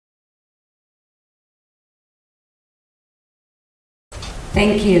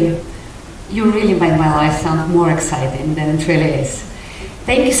Thank you. You really made my life sound more exciting than it really is.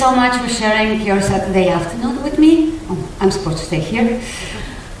 Thank you so much for sharing your Saturday afternoon with me. Oh, I'm supposed to stay here.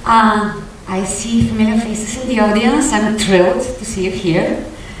 I see familiar faces in the audience. I'm thrilled to see you here.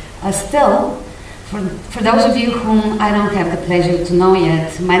 Still, for those of you whom I don't have the pleasure to know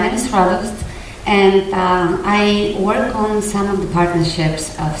yet, my name is Radost, and I work on some of the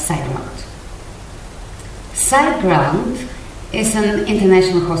partnerships of SiteGround. SiteGround is an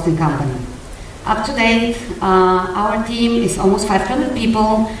international hosting company. Up to date, our team is almost 500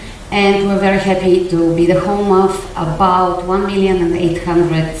 people, and we're very happy to be the home of about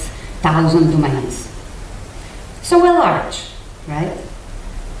 1,800,000 domains. So we're large, right?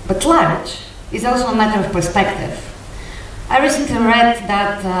 But large is also a matter of perspective. I recently read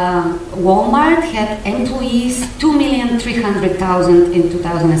that Walmart had employees 2,300,000 in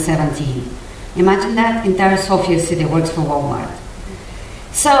 2017. Imagine that, entire Sofia city works for Walmart.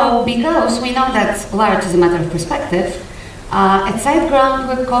 So, because we know that large is a matter of perspective, at SiteGround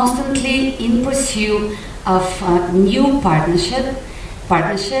we're constantly in pursuit of new partnerships,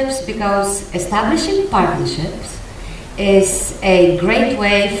 because establishing partnerships is a great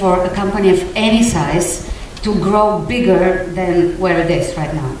way for a company of any size to grow bigger than where it is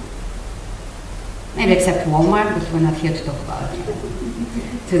right now. Maybe except Walmart, but we're not here to talk about it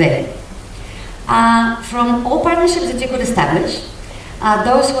today. From all partnerships that you could establish,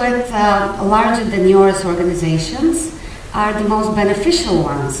 those with larger than yours organizations are the most beneficial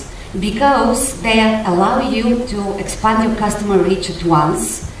ones, because they allow you to expand your customer reach at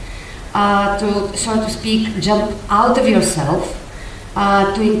once, to, so to speak, jump out of yourself,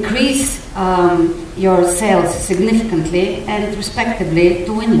 to increase your sales significantly, and respectively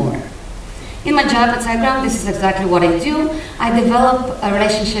to win more. In my job at SiteGround, this is exactly what I do. I develop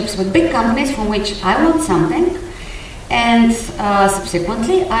relationships with big companies from which I want something, and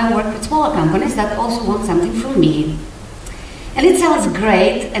subsequently I work with smaller companies that also want something from me. And it sounds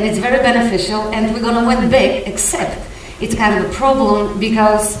great, and it's very beneficial, and we're going to win big, except it's kind of a problem,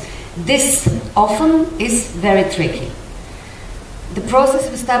 because this often is very tricky. The process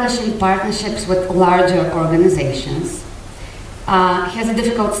of establishing partnerships with larger organizations has a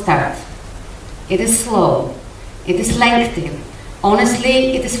difficult start. It is slow, it is lengthy,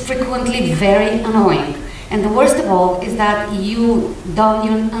 honestly it is frequently very annoying, and the worst of all is that you're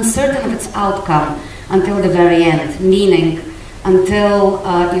uncertain of its outcome until the very end, meaning until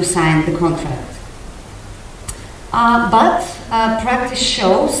you sign the contract. But practice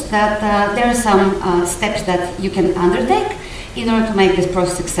shows that there are some steps that you can undertake in order to make this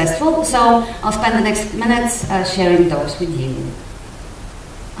process successful, so I'll spend the next minutes sharing those with you.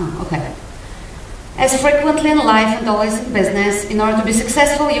 Okay. As frequently in life and always in business, in order to be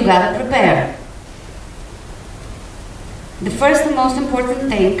successful, you gotta prepare. The first and most important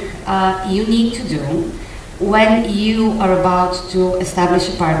thing you need to do when you are about to establish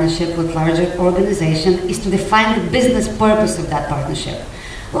a partnership with a larger organization is to define the business purpose of that partnership.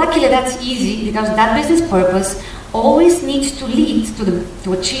 Luckily, that's easy, because that business purpose always needs to lead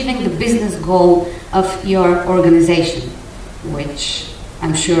to achieving the business goal of your organization, which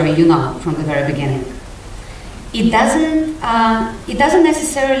I'm sure you know from the very beginning. It doesn't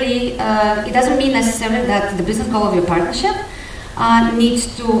mean necessarily that the business goal of your partnership needs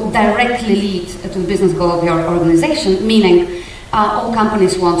to directly lead to the business goal of your organization, meaning all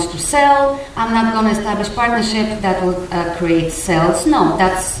companies want to sell. I'm not going to establish partnership that will create sales. No,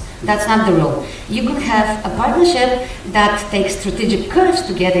 that's not the rule. You can have a partnership that takes strategic curves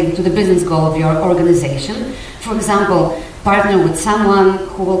to get into the business goal of your organization. For example, partner with someone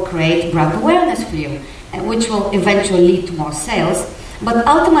who will create brand awareness for you, which will eventually lead to more sales. But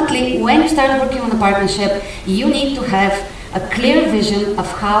ultimately, when you start working on a partnership, you need to have a clear vision of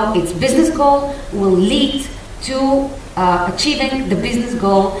how its business goal will lead to achieving the business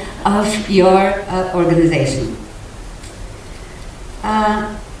goal of your organization.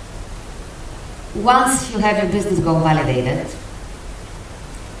 Once you have your business goal validated,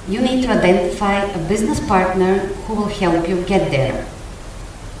 you need to identify a business partner who will help you get there.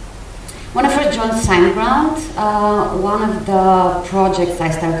 When I first joined SiteGround, one of the projects I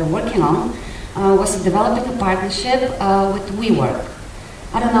started working on was developing a partnership with WeWork.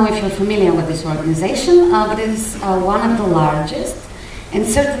 I don't know if you're familiar with this organization, but it is one of the largest and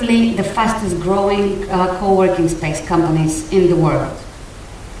certainly the fastest growing co-working space companies in the world.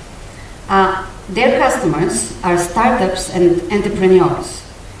 Their customers are startups and entrepreneurs.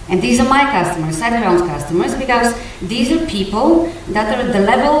 And these are my customers, SiteGround's customers, because these are people that are at the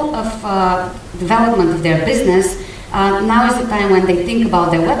level of development of their business Now is the time when they think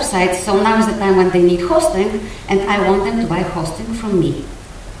about their websites, so now is the time when they need hosting, and I want them to buy hosting from me.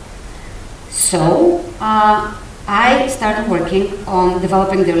 So I started working on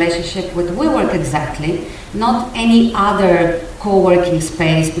developing the relationship with WeWork exactly, not any other co-working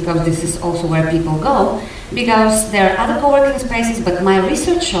space, because this is also where people go, because there are other co-working spaces, but my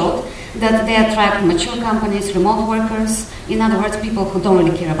research showed that they attract mature companies, remote workers, in other words, people who don't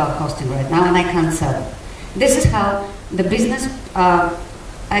really care about hosting right now, and I can't sell. This is how the business, I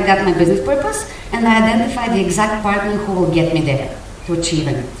got my business purpose, and I identified the exact partner who will get me there to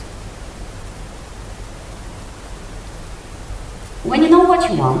achieving it. When you know what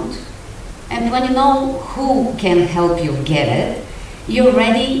you want, and when you know who can help you get it, you're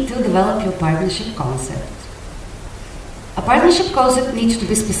ready to develop your partnership concept. A partnership concept needs to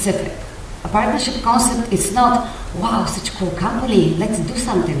be specific. A partnership concept is not, wow, such a cool company, let's do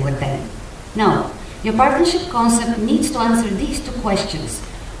something with them. No, your partnership concept needs to answer these two questions.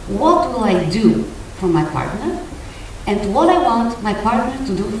 What will I do for my partner? And what I want my partner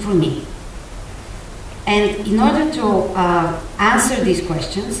to do for me? And in order to answer these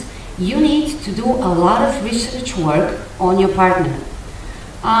questions, you need to do a lot of research work on your partner.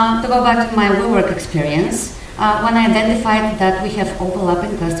 To go back to my WeWork experience, when I identified that we have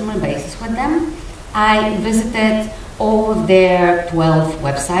overlapping customer bases with them, I visited all of their 12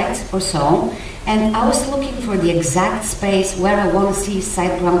 websites or so, and I was looking for the exact space where I want to see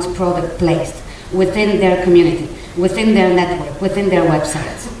SiteGround's product placed within their community, within their network, within their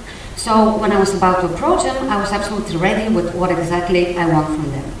websites. So when I was about to approach them, I was absolutely ready with what exactly I want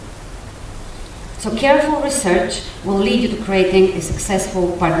from them. So careful research will lead you to creating a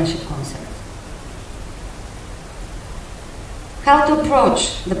successful partnership concept. How to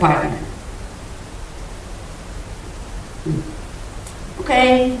approach the partner?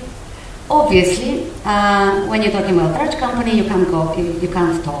 Okay, obviously, when you're talking about a large company, you can't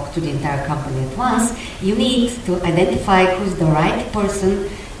talk to the entire company at once. You need to identify who's the right person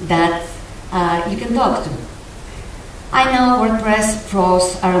that you can talk to. I know WordPress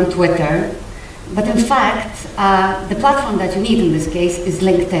pros are on Twitter, but in fact, the platform that you need in this case is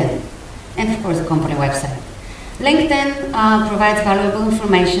LinkedIn, and of course the company website. LinkedIn provides valuable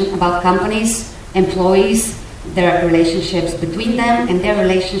information about companies, employees, their relationships between them, and their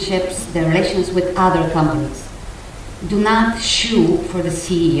relations with other companies. Do not shoo for the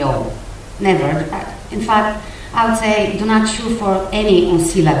CEO. Never. In fact, I would say do not shoo for any on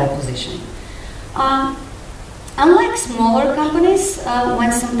C-level position. Unlike smaller companies,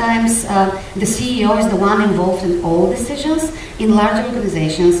 when sometimes the CEO is the one involved in all decisions, in large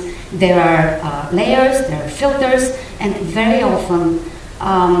organizations there are layers, there are filters, and very often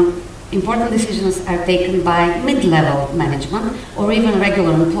important decisions are taken by mid-level management or even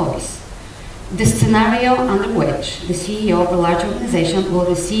regular employees. The scenario under which the CEO of a large organization will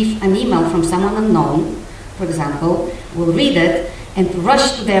receive an email from someone unknown, for example, will read it and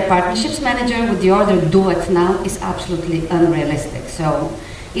rush to their partnerships manager with the order, do it now, is absolutely unrealistic. So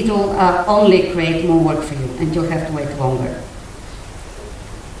it will only create more work for you and you'll have to wait longer.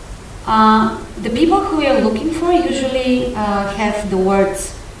 The people who you're looking for usually have the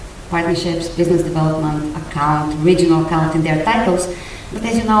words partnerships, business development, account, regional account in their titles. But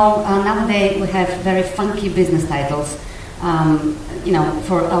as you know, nowadays we have very funky business titles,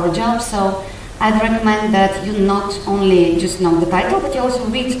 for our jobs. So I'd recommend that you not only just know the title, but you also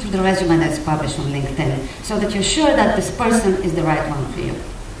read through the resume that's published on LinkedIn, so that you're sure that this person is the right one for you.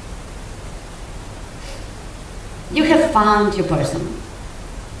 You have found your person.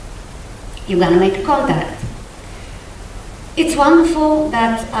 You're gonna make a contact. It's wonderful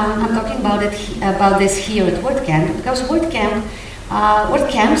that I'm talking about this here at WordCamp, because WordCamps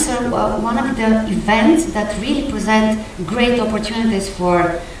are one of the events that really present great opportunities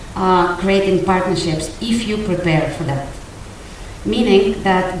for creating partnerships if you prepare for that. Meaning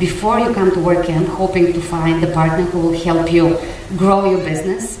that before you come to WordCamp hoping to find the partner who will help you grow your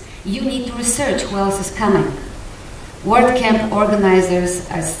business, you need to research who else is coming. WordCamp organizers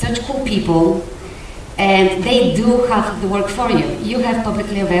are such cool people, and they do half of the work for you. You have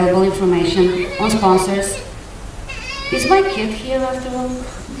publicly available information on sponsors. Is my kid here after all?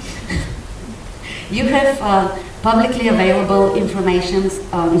 You have publicly available information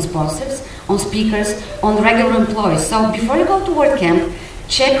on sponsors, on speakers, on regular employees. So before you go to WordCamp,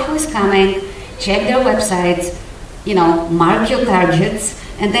 check who is coming, check their websites, mark your targets,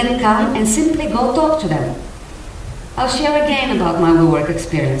 and then come and simply go talk to them. I'll share again about my WeWork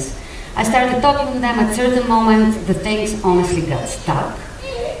experience. I started talking to them at a certain moment, the things honestly got stuck.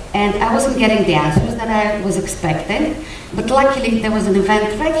 And I wasn't getting the answers that I was expecting, but luckily there was an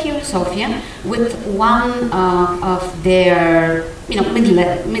event right here in Sofia with one of their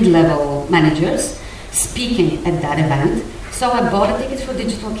mid-level managers speaking at that event. So I bought a ticket for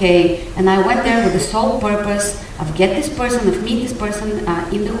Digital K, and I went there with the sole purpose of meet this person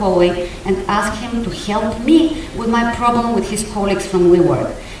in the hallway and ask him to help me with my problem with his colleagues from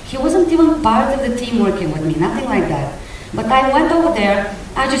WeWork. He wasn't even part of the team working with me, nothing like that. But I went over there,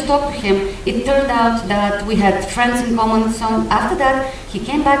 I just talked to him. It turned out that we had friends in common, so after that he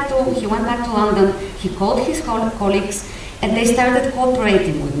went back to London, he called his colleagues, and they started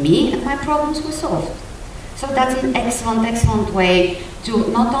cooperating with me, and my problems were solved. So that's an excellent, excellent way to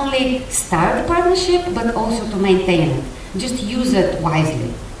not only start a partnership, but also to maintain it. Just use it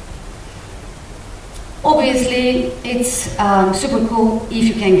wisely. Obviously, it's super cool if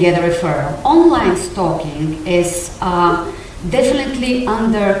you can get a referral. Online stalking is definitely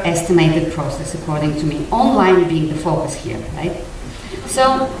underestimated process, according to me. Online being the focus here, right?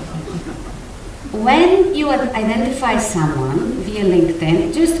 So, when you identify someone via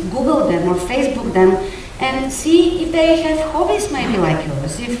LinkedIn, just Google them or Facebook them and see if they have hobbies maybe like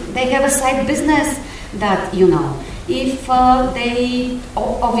yours, if they have a side business that you know, if they,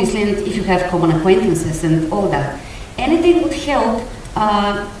 obviously, if you have common acquaintances and all that. Anything would help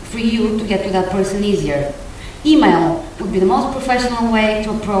for you to get to that person easier. Email would be the most professional way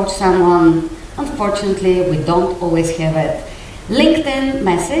to approach someone. Unfortunately, we don't always have it. LinkedIn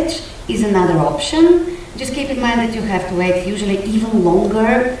message is another option. Just keep in mind that you have to wait usually even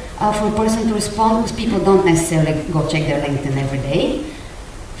longer for a person to respond, because people don't necessarily go check their LinkedIn every day.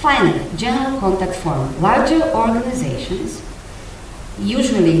 Finally, general contact form. Larger organizations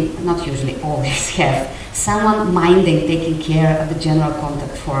usually, not usually, always have someone minding taking care of the general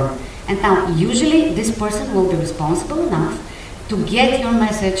contact form. And now, usually, this person will be responsible enough to get your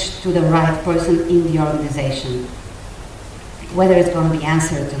message to the right person in the organization. Whether it's going to be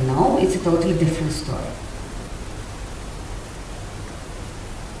answered or no, it's a totally different story.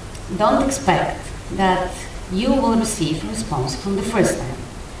 Don't expect that you will receive a response from the first time.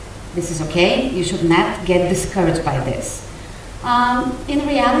 This is okay, you should not get discouraged by this. In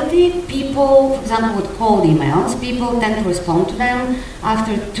reality, people, for example, with cold emails, people tend to respond to them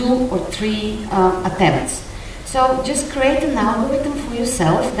after 2 or 3 attempts. So just create an algorithm for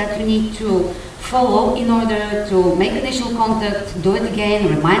yourself that you need to follow in order to make initial contact, do it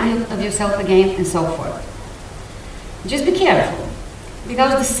again, remind you of yourself again, and so forth. Just be careful,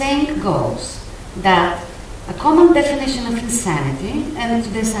 because the saying goes that a common definition of insanity, and to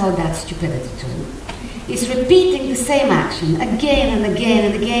this I'll add stupidity too, is repeating the same action again and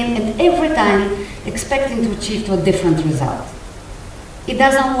again and again, and every time expecting to achieve a different result. It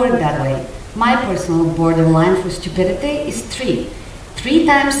doesn't work that way. My personal borderline for stupidity is 3. 3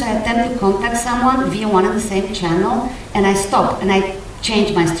 times I attempt to contact someone via one and the same channel, and I stop and I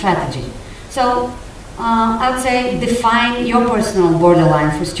change my strategy. So I would say define your personal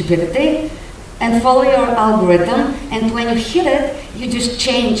borderline for stupidity and follow your algorithm, and when you hit it, you just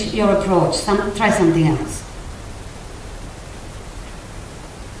change your approach, try something else.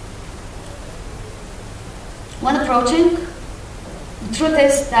 When approaching, the truth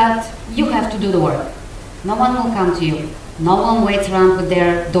is that you have to do the work. No one will come to you. No one waits around with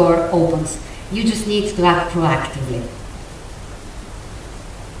their door opens. You just need to act proactively.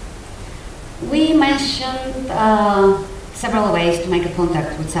 We mentioned several ways to make a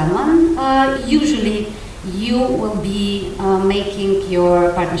contact with someone. Usually, you will be making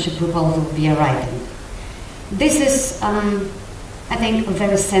your partnership proposal via writing. This is, I think, a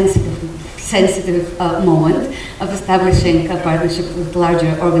very sensitive moment of establishing a partnership with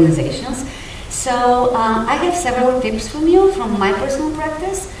larger organizations. So I have several tips from you, from my personal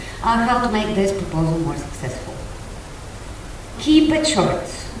practice, on how to make this proposal more successful. Keep it short.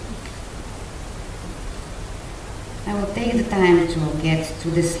 I will take the time to get to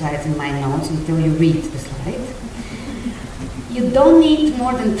the slides in my notes until you read the slide. You don't need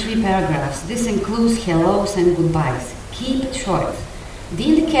more than 3 paragraphs. This includes hellos and goodbyes. Keep it short.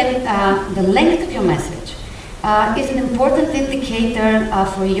 The length of your message is an important indicator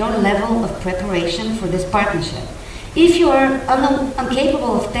for your level of preparation for this partnership. If you are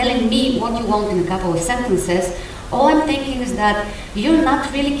incapable of telling me what you want in a couple of sentences, all I'm thinking is that you're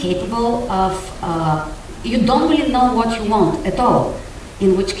not really capable of, you don't really know what you want at all.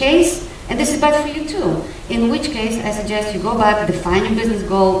 In which case, and this is bad for you too, in which case I suggest you go back, define your business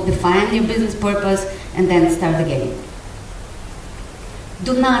goal, define your business purpose, and then start again.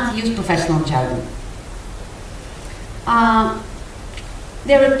 Do not use professional jargon.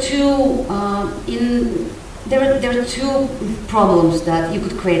 There are 2, there are two problems that you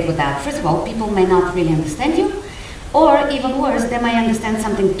could create with that. First of all, people may not really understand you, or even worse, they may understand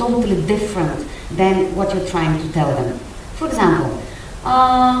something totally different than what you're trying to tell them. For example,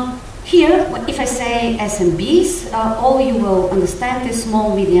 here, if I say SMBs, all you will understand is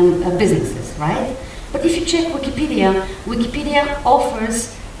small, medium businesses, right? But if you check Wikipedia, Wikipedia offers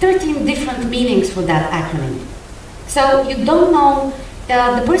 13 different meanings for that acronym. So you don't know,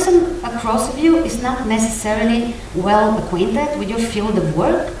 the person across of you is not necessarily well acquainted with your field of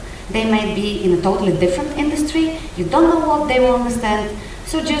work. They might be in a totally different industry. You don't know what they will understand.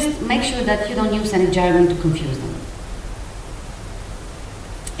 So just make sure that you don't use any jargon to confuse them.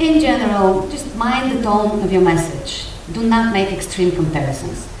 In general, just mind the tone of your message. Do not make extreme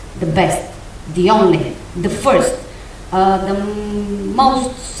comparisons. The best, the only, the first, the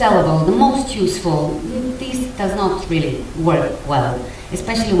most sellable, the most useful, this does not really work well,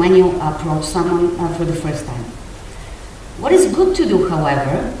 especially when you approach someone for the first time. What is good to do,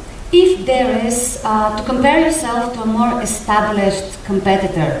 however, if there is to compare yourself to a more established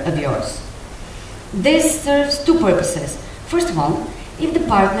competitor of yours. This serves two purposes. First of all, if the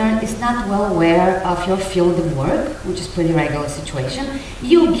partner is not well aware of your field of work, which is a pretty regular situation,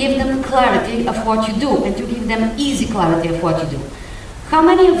 you give them clarity of what you do, and you give them easy clarity of what you do. How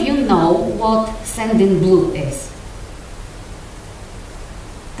many of you know what Send in Blue is?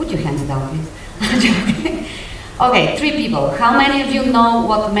 Put your hands down, please. Okay, 3 people. How many of you know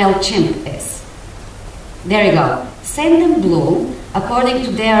what MailChimp is? There you go. Send in Blue, according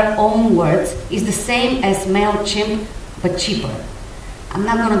to their own words, is the same as MailChimp, but cheaper. I'm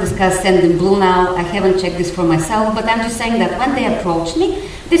not going to discuss Send in Blue now. I haven't checked this for myself, but I'm just saying that when they approached me,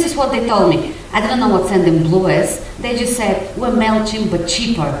 this is what they told me. I didn't know what Send in Blue is. They just said, we're MailChimp, but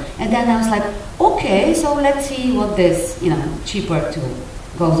cheaper. And then I was like, okay, so let's see what this, cheaper tool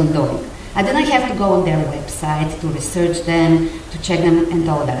goes on doing. I didn't have to go on their website to research them, to check them and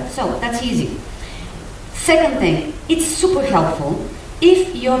all that. So that's easy. Second thing, it's super helpful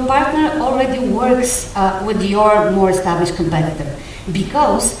if your partner already works with your more established competitor,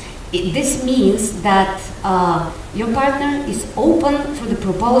 because this means that your partner is open for the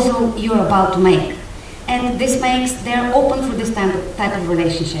proposal you're about to make. And this makes, they're open for this type of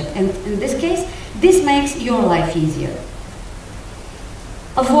relationship. And in this case, this makes your life easier.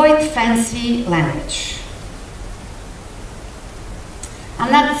 Avoid fancy language. I'm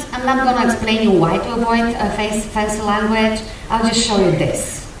not going to explain you why to avoid fancy language. I'll just show you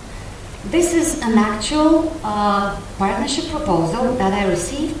this. This is an actual partnership proposal that I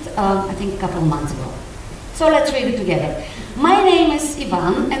received, I think, a couple of months ago. So let's read it together. My name is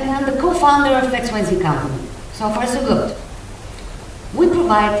Ivan, and I'm the co-founder of XYZ company. So far, so good. We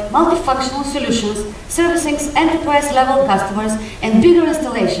provide multifunctional solutions servicing enterprise-level customers and bigger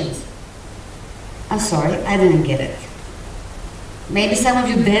installations. I'm sorry, I didn't get it. Maybe some of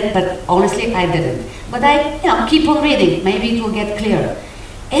you did, but honestly, I didn't. But I, keep on reading. Maybe it will get clearer.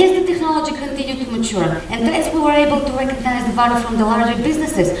 As the technology continued to mature, and as we were able to recognize the value from the larger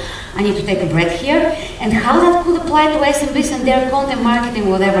businesses, I need to take a breath here, and how that could apply to SMBs and their content marketing,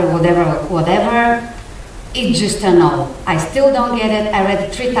 whatever, it's just a no. I still don't get it. I read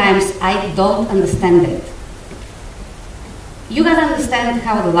it 3 times. I don't understand it. You gotta understand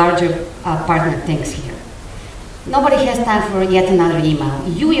how the larger partner thinks here. Nobody has time for yet another email.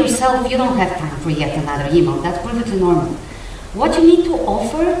 You yourself, you don't have time for yet another email. That's perfectly normal. What you need to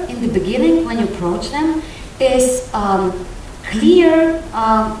offer in the beginning when you approach them is clear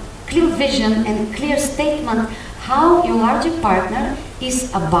vision and clear statement how your larger partner is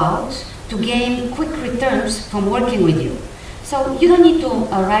about to gain quick returns from working with you. So you don't need to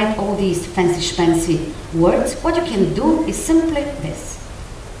write all these fancy words. What you can do is simply this.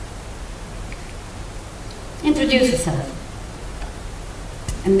 Introduce yourself.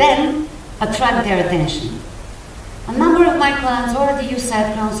 And then attract their attention. A number of my clients already use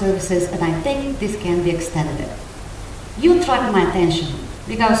SiteGround services, and I think this can be extended. You attract my attention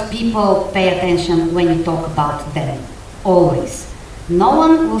because people pay attention when you talk about them, always. No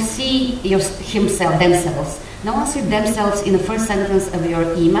one will see themselves. No one sees themselves in the first sentence of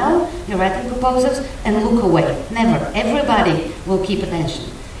your email, your writing proposals, and look away. Never. Everybody will keep attention.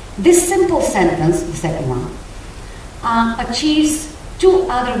 This simple sentence, the second one, achieves 2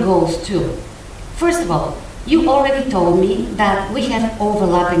 other goals too. First of all, you already told me that we have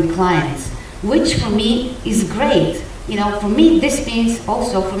overlapping clients, which for me is great. For me this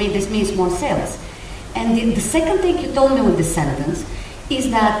means more sales. And the second thing you told me with this sentence is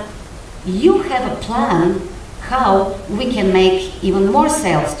that you have a plan how we can make even more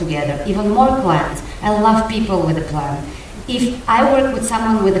sales together, even more clients. I love people with a plan. If I work with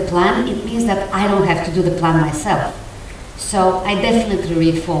someone with a plan, it means that I don't have to do the plan myself. So I definitely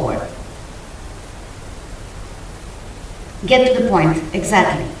read forward. Get to the point,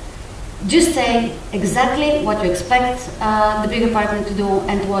 exactly. Just say exactly what you expect the bigger partner to do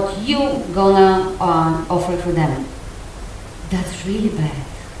and what you gonna offer for them. That's really bad.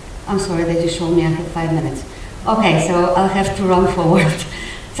 I'm sorry, they just showed me I have 5 minutes. Okay, so I'll have to run forward.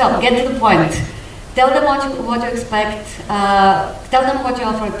 So get to the point. Tell them what you expect. Tell them what you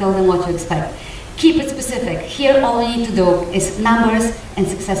offer. Tell them what you expect. Keep it specific. Here, all you need to do is numbers and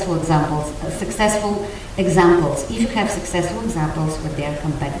successful examples. If you have successful examples with their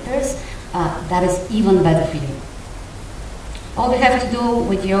competitors, that is even better for you. All you have to do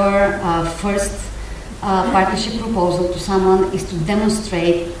with your first partnership proposal to someone is to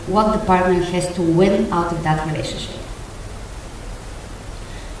demonstrate what the partner has to win out of that relationship.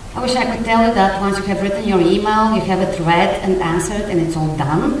 I wish I could tell you that once you have written your email, you have it read and answered and it's all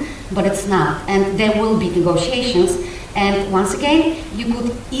done, but it's not. And there will be negotiations. And once again, you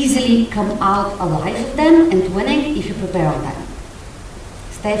could easily come out alive of them and winning if you prepare on time.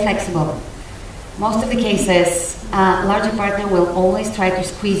 Stay flexible. Most of the cases, a larger partner will always try to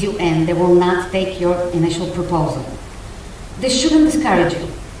squeeze you in. They will not take your initial proposal. This shouldn't discourage you.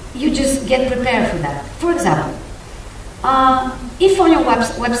 You just get prepared for that. For example, if on your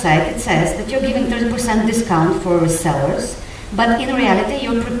website it says that you're giving 30% discount for resellers, but in reality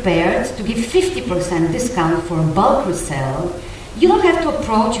you're prepared to give 50% discount for a bulk reseller, you don't have to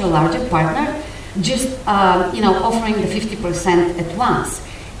approach your larger partner just offering the 50% at once.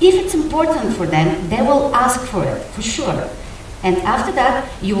 If it's important for them, they will ask for it, for sure. And after that,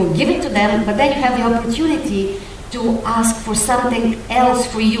 you will give it to them, but then you have the opportunity to ask for something else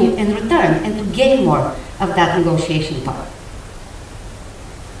for you in return and to gain more of that negotiation power.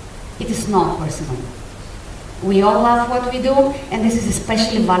 It is not personal. We all love what we do, and this is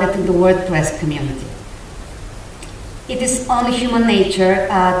especially valid in the WordPress community. It is only human nature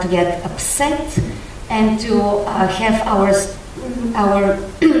to get upset and to have our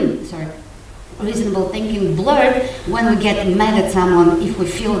reasonable thinking blurred when we get mad at someone if we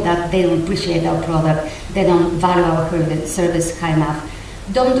feel that they don't appreciate our product, they don't value our service high enough.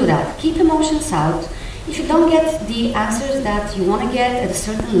 Don't do that. Keep emotions out. If you don't get the answers that you want to get at a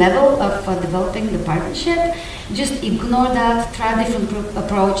certain level of developing the partnership, just ignore that, try a different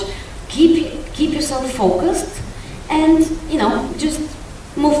approach, keep yourself focused, and just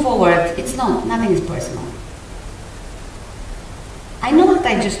move forward. Nothing is personal. I know that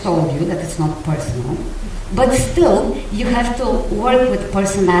I just told you that it's not personal, but still you have to work with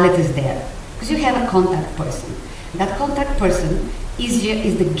personalities there, because you have a contact person. That contact person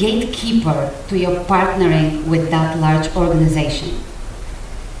is the gatekeeper to your partnering with that large organization.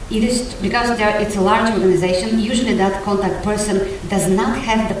 It is because it's a large organization. Usually that contact person does not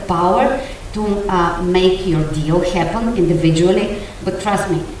have the power to make your deal happen individually, but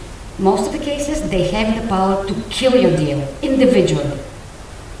trust me, most of the cases they have the power to kill your deal individually.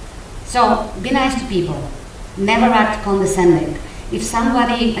 So be nice to people. Never act condescending. If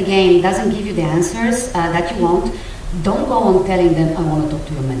somebody, again, doesn't give you the answers that you want, don't go on telling them, I want to talk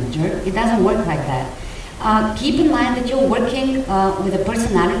to your manager. It doesn't work like that. Keep in mind that you're working with a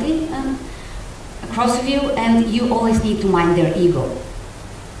personality across of you, and you always need to mind their ego.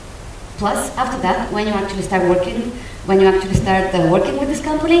 Plus, after that, when you actually start working with this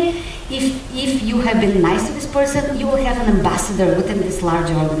company, if you have been nice to this person, you will have an ambassador within this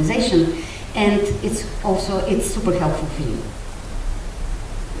larger organization, and it's super helpful for you.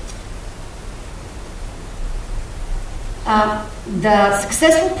 The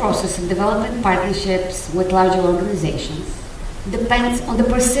successful process of developing partnerships with larger organizations depends on the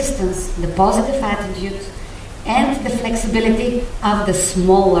persistence, the positive attitude, and the flexibility of the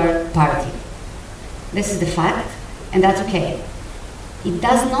smaller party. This is the fact, and that's okay. It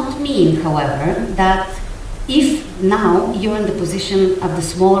does not mean, however, that if now you're in the position of the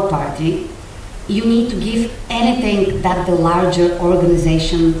smaller party, you need to give anything that the larger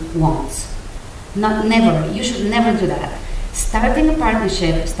organization wants. Never. You should never do that. Starting a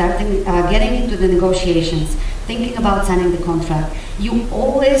partnership, getting into the negotiations, thinking about signing the contract, you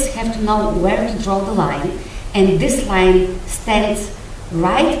always have to know where to draw the line, and this line stands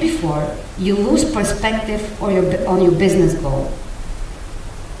right before you lose perspective on your business goal.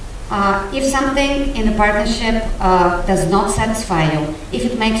 If something in a partnership does not satisfy you, if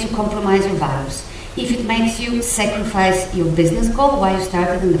it makes you compromise your values, if it makes you sacrifice your business goal why you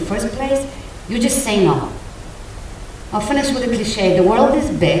started in the first place, you just say no. I'll finish with a cliche. The world is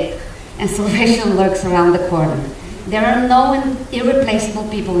big and salvation lurks around the corner. There are no irreplaceable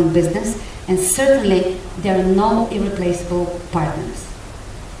people in business, and certainly there are no irreplaceable partners.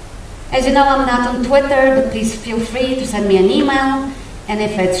 As you know, I'm not on Twitter, but please feel free to send me an email, and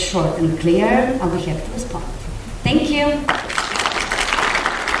if it's short and clear, I'll be happy to respond. Thank you.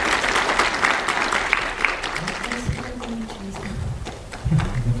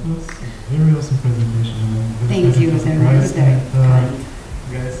 Very awesome presentation. Thank you, very kind.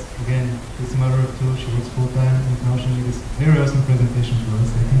 Guys, again, this mother of two, she works full-time, and now she made this very awesome presentation for us.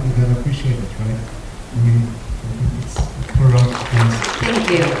 I think we gotta appreciate it, right? I mean, I think it's for a round of applause. Thank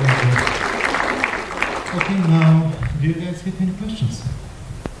you. Okay, now, do you guys have any questions?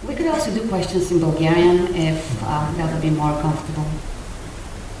 We could also do questions in Bulgarian if that would be more comfortable.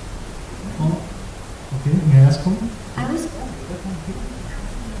 Oh, okay, may I ask one? I was...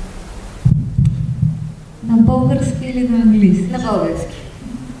 На български или на английски? На български.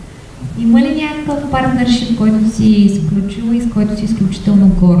 Има ли някакъв партнершип, който си изключила и с който си изключително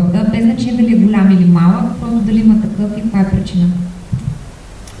горда, без значение дали е голям или малък, просто дали има такъв и каква е причина?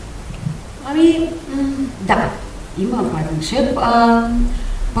 Ами, да, има партнершип.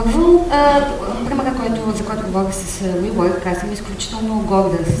 Първо, примера, за който говорих с WeWork, аз съм изключително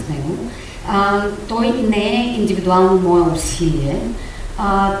горда с него. Той не е индивидуално мое усилие.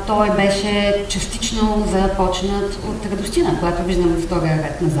 Той беше частично започнат от Радостина, която виждам във втория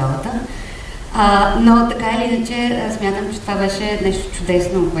ред на залата. Но така или иначе смятам, че това беше нещо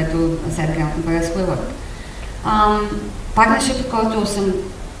чудесно, което сега направя с WeWork. Партнершип, който съм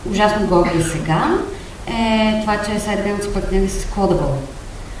ужасно горда сега, е това, че SiteGround се партнери с Codable.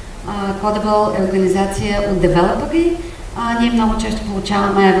 Codable е организация от девелопери. Ние много често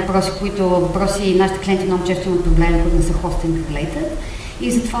получаваме въпроси и нашите клиенти много често имат проблеми, които не са hosting related.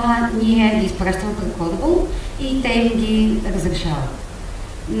 И затова ние ги изпращаме пред Codable и те им ги разрешават.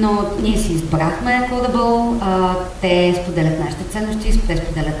 Но ние си избрахме Codable, те споделят нашите ценности, те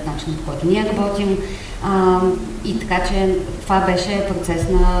споделят начинът, по който ние работим. И така че това беше процес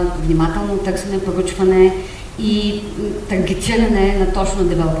на внимателно търсене, поручване и таргетиране на точно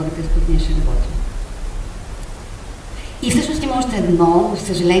девелоперите, с които ние ще работим. И всъщност има още едно, за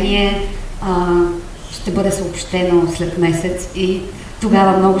съжаление, ще бъде съобщено след месец и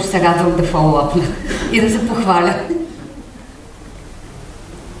тогава много ще се радвам да фоллоуапна и да се похваля.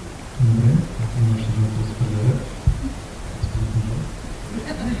 Добре, имаше да споделя.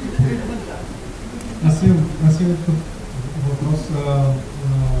 Аз имам такъв въпрос.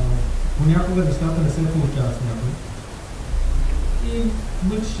 Понякога нещата не се получават с някой. И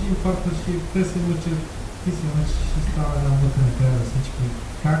мъчиш им партнершип, те се мъчат, ти се мъчиш, ще става една мъка накрая на всички.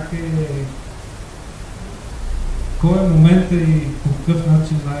 Как е... Кой е момента и по какъв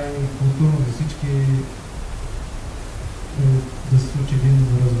начин най-културно за всички да се случи един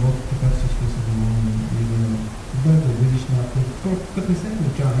развод, така че всички са доволни и да видиш някой. Като не се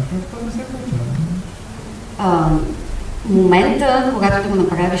получава, това не се получава. Момента, когато да го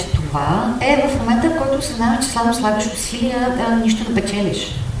направиш това, е в момента, в който осъзнаваш, че само слагаш усилия, нищо не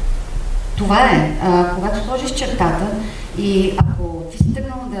печелиш. Това е. Когато сложиш чертата и ако ти си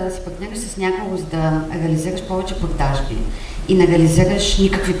тръгнал да се партнериш с някого, за да реализираш повече продажби и не реализираш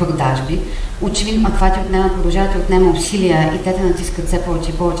никакви продажби, очевидно, това ти продължава да ти отнема усилия и те те натискат все повече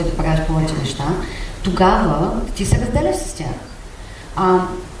и повече да правиш повече неща, тогава ти се разделяш с тях.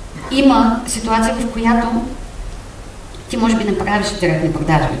 Има ситуация, в която ти може би не правиш директни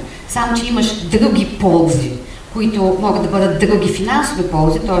продажби, само че имаш други ползи, които могат да бъдат други финансови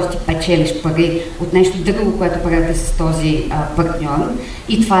ползи, т.е. ти печелиш пари от нещо друго, което правите с този партньор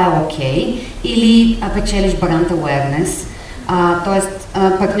и това е окей, или печелиш brand awareness, т.е.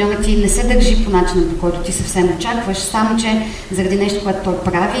 партньорът ти не се държи по начина, по който ти съвсем очакваш, само че заради нещо, което той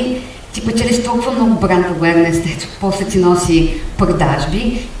прави, ти печелиш толкова много brand awareness, дето после ти носи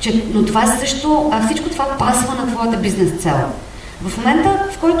продажби, но това също, всичко това пасва на твоята бизнес цел. В момента,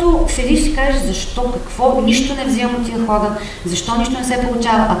 в който седиш и кажеш защо, какво, нищо не взимам от тия хора, защо нищо не се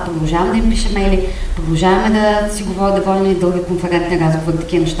получава, продължаваме да им пише мейли, продължаваме да си говоря, да водим и дълги конферентни разговори,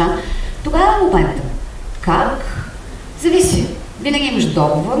 такива неща, тогава е момента. Как? Зависи. Винаги имаш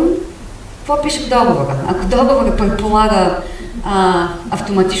договор. Какво пише в договора? Ако договорът предполага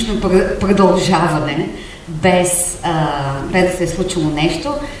автоматично продължаване, без да се е случило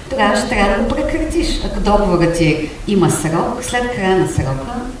нещо, тогава ще трябва да го прекратиш. Ако договорът ти има срок, след края на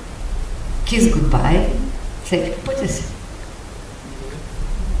срока, kiss goodbye, всеки по пътя си.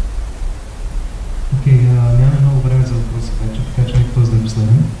 Окей, нямаме много време за въпроси вече, така че нека да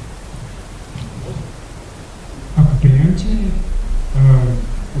последваме. Ако приемем, че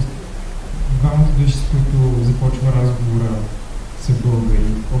двамата души, с които започва разговора, са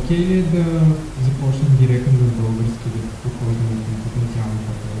българи, окей ли е да започнем директно на български, да подходим към потенциални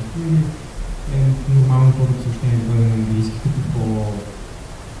партньори? Или е нормално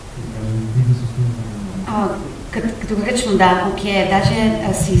Категорично да, окей,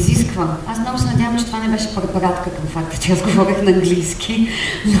 даже се изисква. Аз много се надявам, че това не беше препаратка към факта, че аз говорех на английски,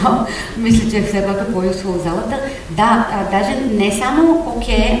 но мисля, че все пак е по-юсло в залата. Да, даже не само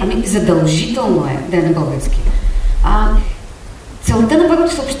окей, ами задължително е да е на български. Целта на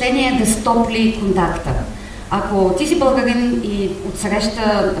първото съобщение е да стопли контакта. Ако ти си българин и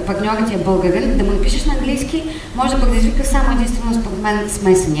отсреща партньорът ти е българин, да му напишеш на английски, може да предизвика само единствено според мен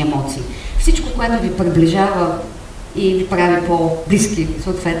смесени емоции. Всичко, което ви приближава и ви прави по-близки,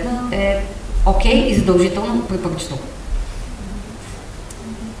 съответно, е окей и задължително препоръчително.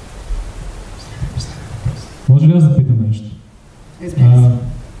 Може ли аз да питам нещо?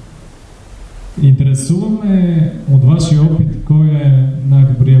 Интересуваме от вашия опит кой е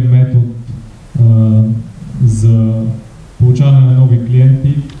най-добрият метод за получаване на нови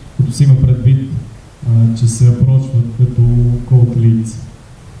клиенти, като си има предвид, че се апрочват като cold leads.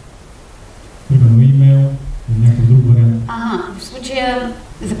 Примерно имейл или някакъв друг вариант. В случая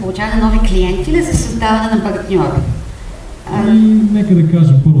за получаване на нови клиенти или за създаване на партньори? Нека да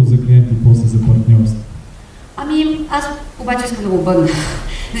кажем първо за клиенти, после за партньорство. Аз обаче искам да го обърна.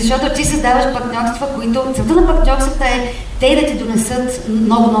 Защото ти създаваш партньорства, които... Целта на партньорствата е те да ти донесат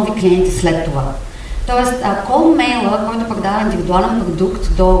много нови клиенти след това. Тоест, cold mail-а, който продава индивидуален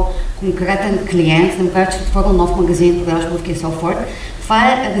продукт до конкретен клиент, да му кажа, че е отворил нов магазин, продаваш обувки и software,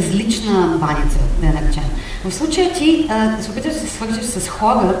 това е различна баница, да я наречем. В случая ти се опиташ да се свържеш с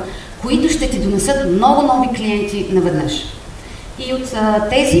хора, които ще ти донесат много нови клиенти наведнъж. И от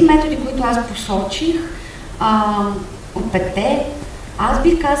тези методи, които аз посочих, от петте, аз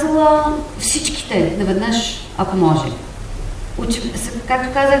бих казала всичките наведнъж, ако може.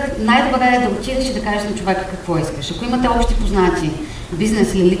 Както казах, най-добре е да отидеш и да кажеш на човека какво искаш. Ако имате общи познати,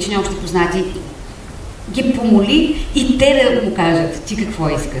 бизнес или лични общи познати, ги помоли и те да му кажат ти какво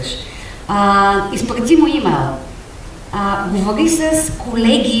искаш. Изпрати му имейл. Говори с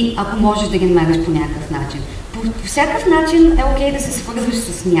колеги, ако можеш да ги намериш по някакъв начин. По всякакъв начин е окей да се свързваш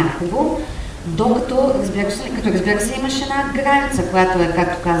с някого, докато, разбира се, имаш една граница, която е,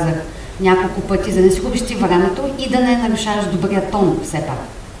 както казах, няколко пъти, за да не си губиш ти времето и да не нарушаваш добрия тон все пак,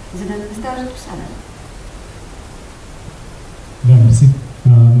 за да не ставаш досаден. Да, мерси.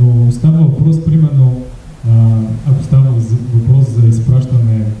 Но става въпрос, примерно, ако става въпрос за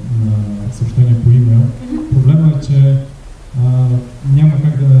изпращане на съобщение по имейл, проблема е, че няма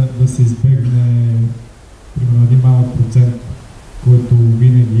как да се избегне примерно един малък процент, който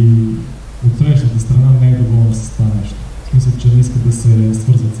винаги от срещната страна не е доволна с това нещо. В смисъл, че не иска да се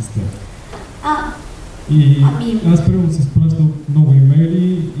свързват с тях. Аз примерно се изпращал много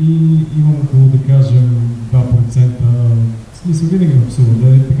имейли и имам около, да кажем, 2%. В смисъл, винаги ме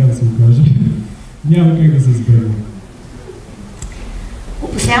псува, така да се го каже. Няма как да се избегне.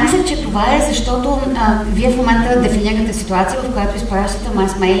 Опасявам се, че това е защото вие в момента дефинирате ситуация, в която изпращате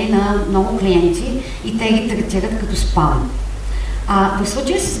мас-мейли на много клиенти и те ги третират като спам. В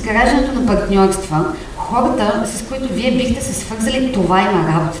случая с изграждането на партньорства, хората, с които вие бихте се свързали, това има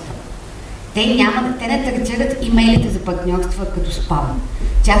работата. Те не третират имейлите за партньорства като спам.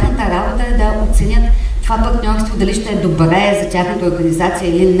 Тяхната работа е да оценят това партньорство, дали ще е добре за тяхната организация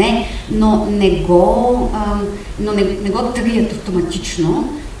или не, но не го трият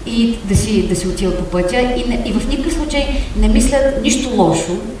автоматично и да си отиват по пътя и в никакъв случай не мислят нищо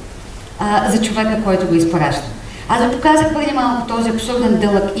лошо за човека, който го изпраща. Аз ви показах преди малко този абсурден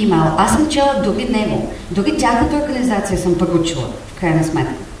дълъг имейл. Аз съм чела дори него. Дори тяхната организация съм проучила, в крайна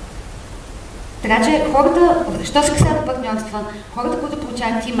сметка. Така че хората, що се касае до партньорства, хората, които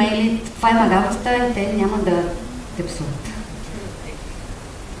получават имейли, това има работата и те няма да те псуват.